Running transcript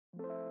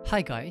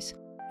Hi guys,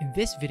 in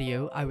this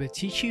video I will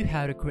teach you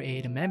how to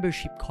create a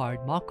membership card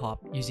mockup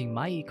using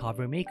my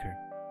eCover Maker.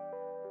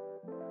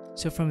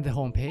 So from the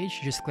home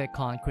page, just click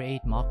on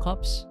Create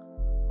Mockups.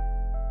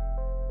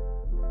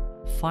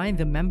 Find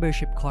the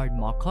membership card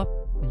mockup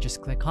and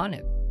just click on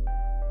it.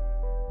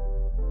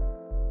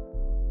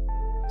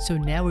 So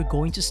now we're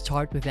going to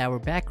start with our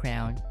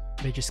background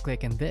by just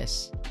clicking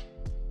this.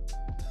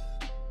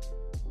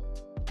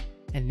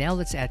 And now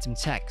let's add some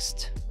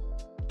text.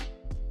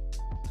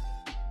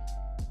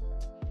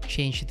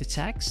 Change the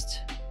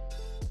text.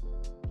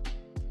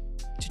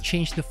 To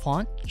change the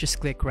font, just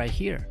click right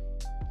here.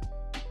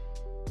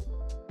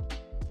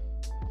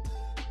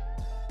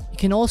 You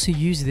can also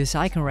use this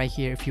icon right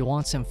here if you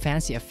want some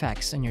fancy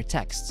effects on your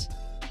text.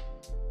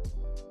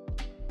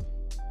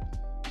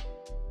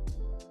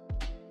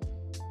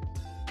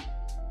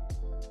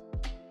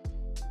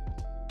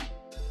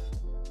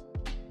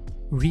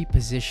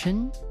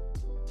 Reposition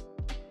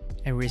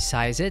and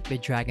resize it by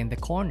dragging the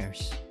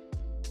corners.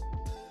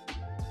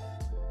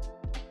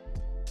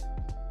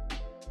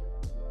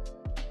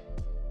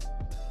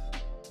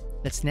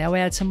 Let's now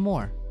add some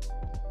more.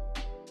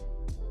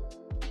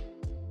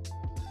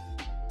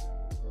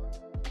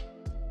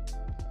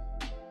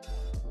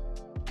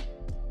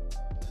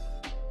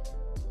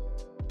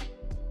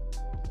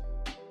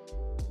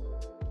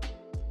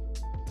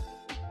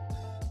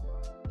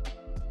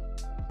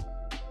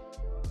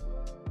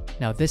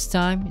 Now this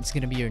time, it's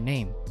gonna be your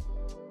name.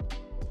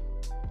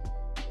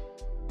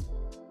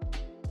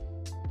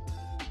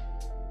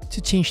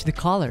 To change the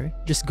color,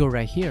 just go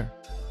right here.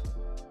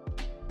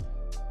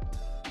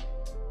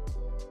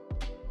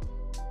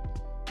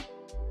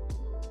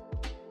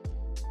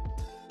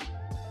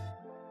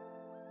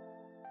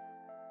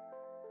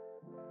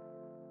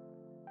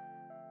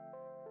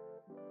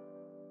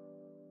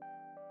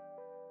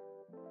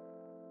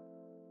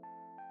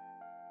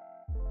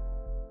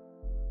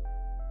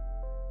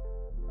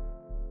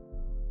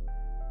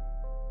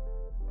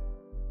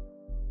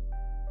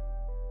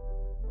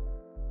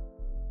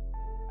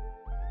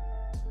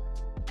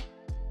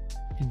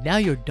 And now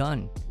you're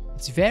done.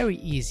 It's very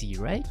easy,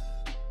 right?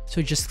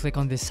 So just click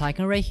on this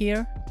icon right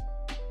here,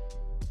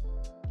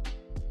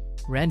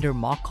 render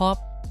mockup,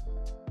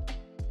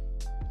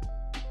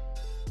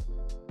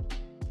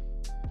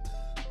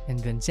 and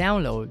then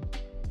download,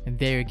 and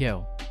there you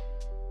go.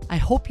 I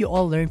hope you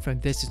all learned from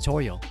this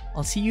tutorial.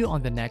 I'll see you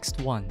on the next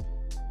one.